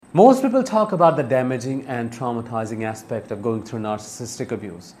Most people talk about the damaging and traumatizing aspect of going through narcissistic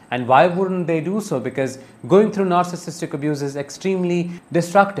abuse. And why wouldn't they do so? Because going through narcissistic abuse is extremely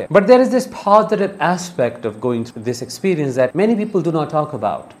destructive. But there is this positive aspect of going through this experience that many people do not talk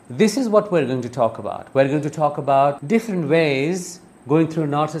about. This is what we're going to talk about. We're going to talk about different ways going through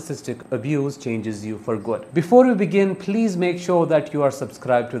narcissistic abuse changes you for good. Before we begin, please make sure that you are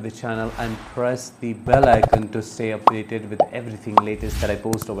subscribed to the channel and press the bell icon to stay updated with everything latest that I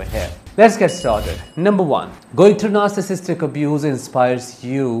post over here. Let's get started. Number 1, going through narcissistic abuse inspires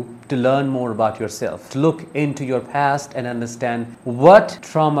you to learn more about yourself, to look into your past and understand what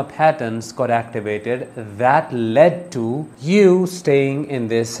trauma patterns got activated that led to you staying in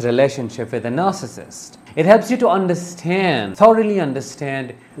this relationship with a narcissist. It helps you to thoroughly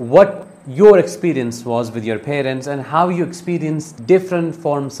understand what your experience was with your parents and how you experienced different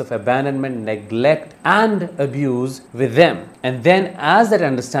forms of abandonment, neglect, and abuse with them. And then as that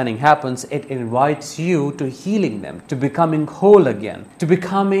understanding happens, it invites you to healing them, to becoming whole again, to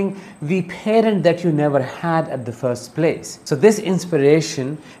becoming the parent that you never had at the first place. So this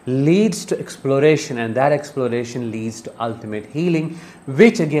inspiration leads to exploration, and that exploration leads to ultimate healing,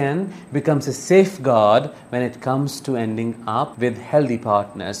 which again becomes a safeguard when it comes to ending up with healthy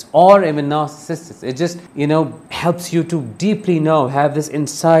partners or even narcissists. It just, helps you to deeply have this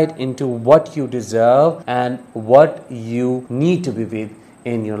insight into what you deserve and what you need to be with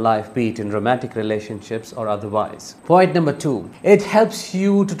in your life, be it in romantic relationships or otherwise. Point number 2, it helps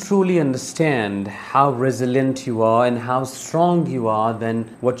you to truly understand how resilient you are and how strong you are than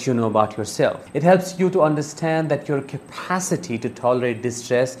what you know about yourself. It helps you to understand that your capacity to tolerate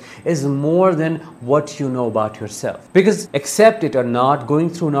distress is more than what you know about yourself. Because accept it or not, going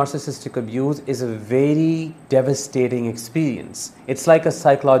through narcissistic abuse is a very devastating experience. It's like a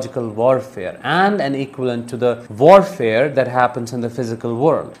psychological warfare and an equivalent to the warfare that happens in the physical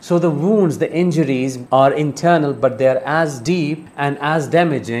world. So the wounds, the injuries are internal, but they're as deep and as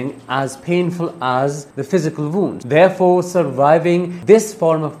damaging, as painful as the physical wounds. Therefore, surviving this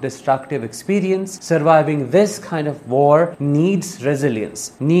form of destructive experience, surviving this kind of war needs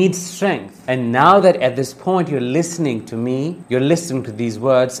resilience, needs strength. And now that at this point you're listening to me, you're listening to these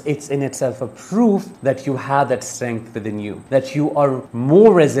words, it's in itself a proof that you have that strength within you, that you are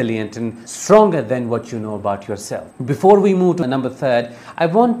more resilient and stronger than what you know about yourself. Before we move to number 3,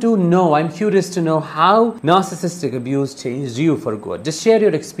 I'm curious to know how narcissistic abuse changed you for good. Just share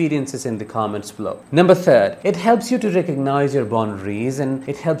your experiences in the comments below. Number 3, it helps you to recognize your boundaries and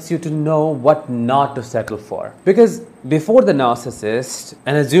it helps you to know what not to settle for. Because before the narcissist,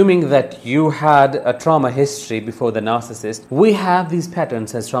 and assuming that you had a trauma history before the narcissist, we have these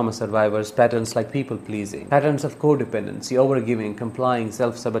patterns as trauma survivors, patterns like people pleasing, patterns of codependency, overgiving, complying,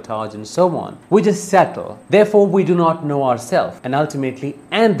 self-sabotage, and so on. We just settle. Therefore, we do not know ourselves and ultimately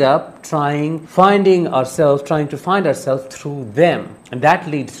end up trying to find ourselves through them. And that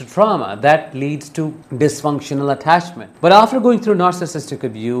leads to trauma, that leads to dysfunctional attachment. But after going through narcissistic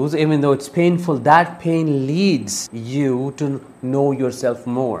abuse, even though it's painful, that pain leads you to know yourself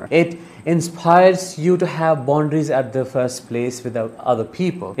more. It inspires you to have boundaries at the first place with other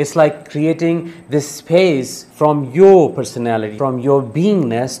people. It's like creating this space from your personality, from your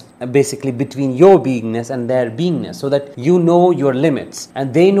beingness, basically between your beingness and their beingness, so that you know your limits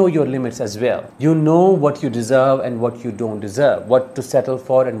and they know your limits as well. You know what you deserve and what you don't deserve, what to settle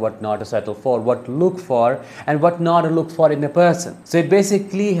for and what not to settle for, what to look for and what not to look for in a person. So it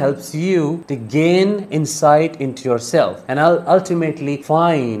basically helps you to gain insight into yourself and ultimately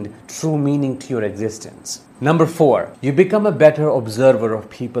find true meaning to your existence. Number 4, you become a better observer of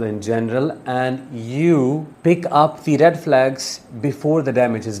people in general and you pick up the red flags before the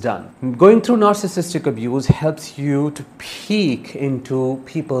damage is done. Going through narcissistic abuse helps you to peek into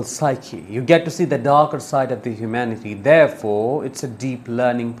people's psyche. You get to see the darker side of the humanity. Therefore, it's a deep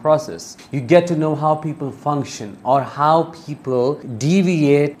learning process. You get to know how people function or how people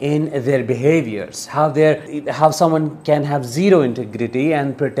deviate in their behaviors, how someone can have zero integrity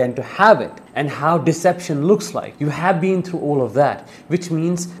and pretend to have it, and how deception looks like. You have been through all of that, which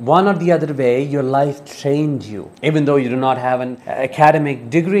means one or the other way your life trained you. Even though you do not have an academic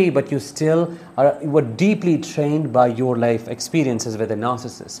degree, but you were deeply trained by your life experiences with a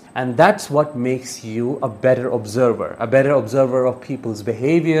narcissist. And that's what makes you a better observer of people's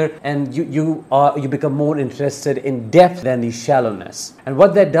behavior, and you become more interested in depth than the shallowness. And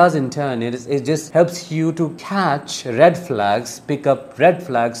what that does in turn is it just helps you to catch red flags, pick up red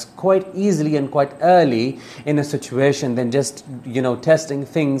flags quite easily and quite early in a situation than just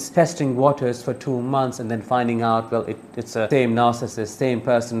testing waters for 2 months and then finding out, well, it's a same narcissist, same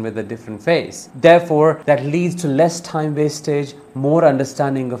person with a different face. place. Therefore, that leads to less time wastage, more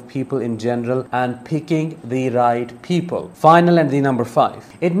understanding of people in general, and picking the right people. Final and the number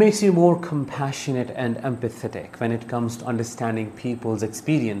 5. It makes you more compassionate and empathetic when it comes to understanding people's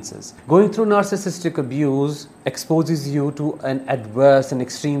experiences. Going through narcissistic abuse exposes you to an adverse and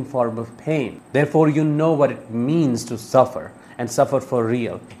extreme form of pain. Therefore, you know what it means to suffer, and suffer for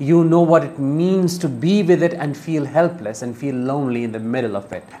real. You know what it means to be with it and feel helpless and feel lonely in the middle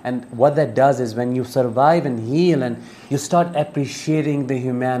of it. And what that does is, when you survive and heal and you start appreciating the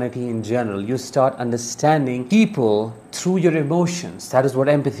humanity in general, you start understanding people through your emotions. That is what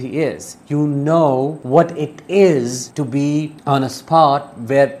empathy is. You know what it is to be on a spot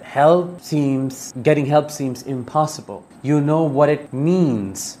where getting help seems impossible. You know what it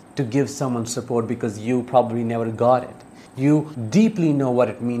means to give someone support because you probably never got it. You deeply know what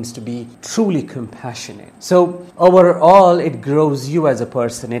it means to be truly compassionate. So overall, it grows you as a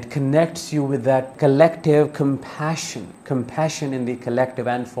person. It connects you with that collective compassion in the collective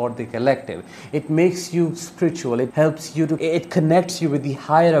and for the collective. It makes you spiritual. It connects you with the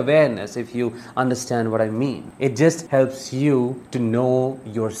higher awareness, if you understand what I mean. It just helps you to know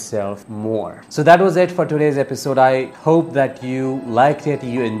yourself more. So that was it for today's episode. I hope that you liked it,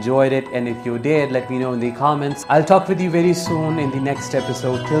 you enjoyed it, and if you did, let me know in the comments. I'll talk with you very soon in the next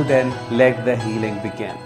episode. Till then, let the healing begin.